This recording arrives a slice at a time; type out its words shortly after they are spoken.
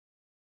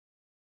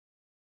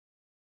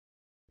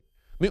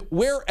mean,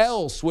 where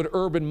else would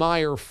Urban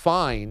Meyer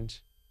find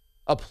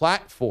a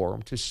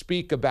platform to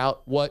speak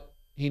about what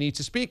he needs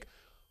to speak?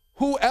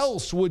 Who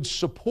else would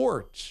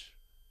support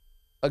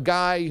a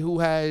guy who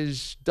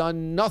has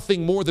done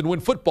nothing more than win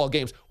football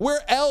games?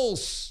 Where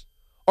else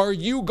are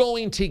you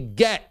going to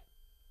get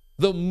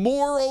the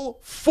moral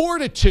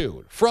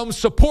fortitude from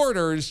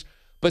supporters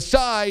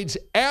besides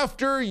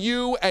after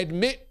you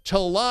admit to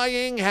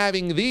lying,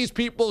 having these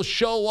people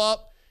show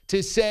up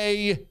to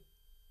say,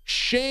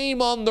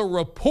 shame on the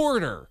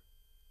reporter?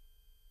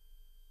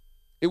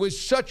 It was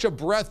such a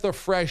breath of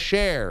fresh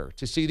air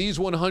to see these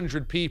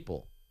 100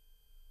 people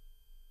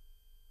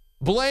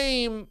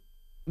blame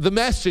the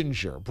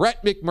messenger,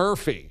 Brett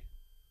McMurphy,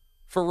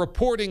 for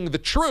reporting the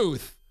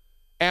truth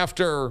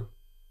after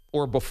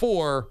or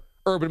before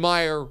Urban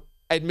Meyer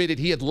admitted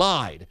he had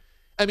lied.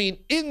 I mean,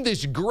 in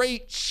this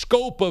great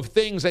scope of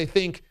things, I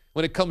think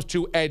when it comes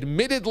to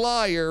admitted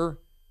liar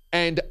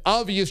and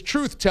obvious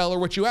truth teller,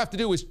 what you have to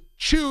do is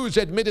choose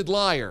admitted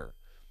liar.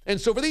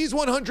 And so for these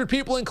 100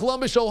 people in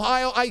Columbus,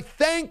 Ohio, I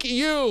thank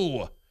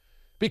you.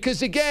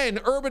 Because again,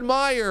 Urban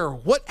Meyer,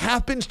 what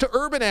happens to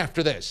Urban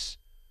after this?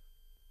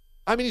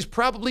 I mean, he's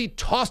probably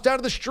tossed out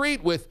of the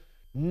street with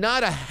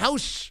not a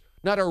house,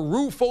 not a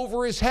roof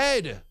over his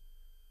head,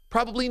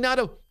 probably not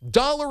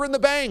 $1 in the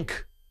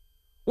bank.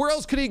 Where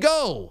else could he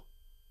go?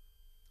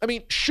 I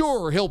mean,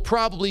 sure, he'll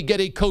probably get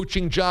a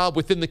coaching job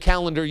within the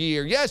calendar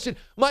year. Yes, it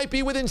might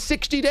be within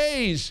 60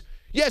 days.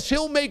 Yes,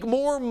 he'll make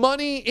more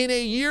money in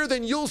a year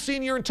than you'll see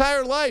in your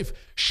entire life.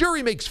 Sure,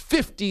 he makes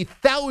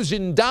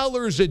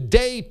 $50,000 a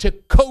day to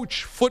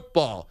coach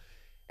football.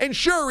 And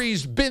sure,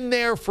 he's been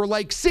there for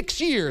like 6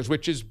 years,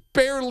 which is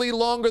barely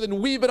longer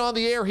than we've been on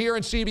the air here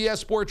on CBS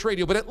Sports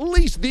Radio. But at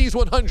least these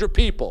 100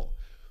 people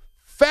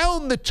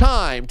found the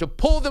time to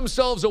pull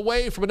themselves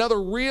away from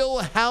another Real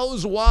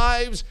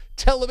Housewives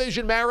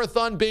television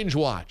marathon binge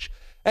watch.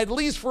 At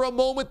least for a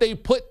moment, they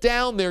put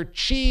down their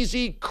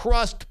cheesy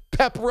crust,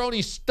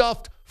 pepperoni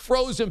stuffed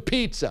frozen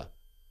pizza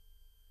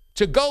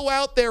to go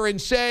out there and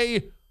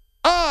say,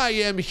 I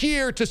am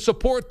here to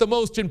support the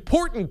most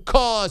important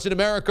cause in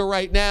America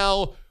right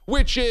now,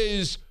 which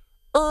is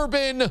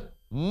Urban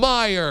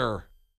Meyer.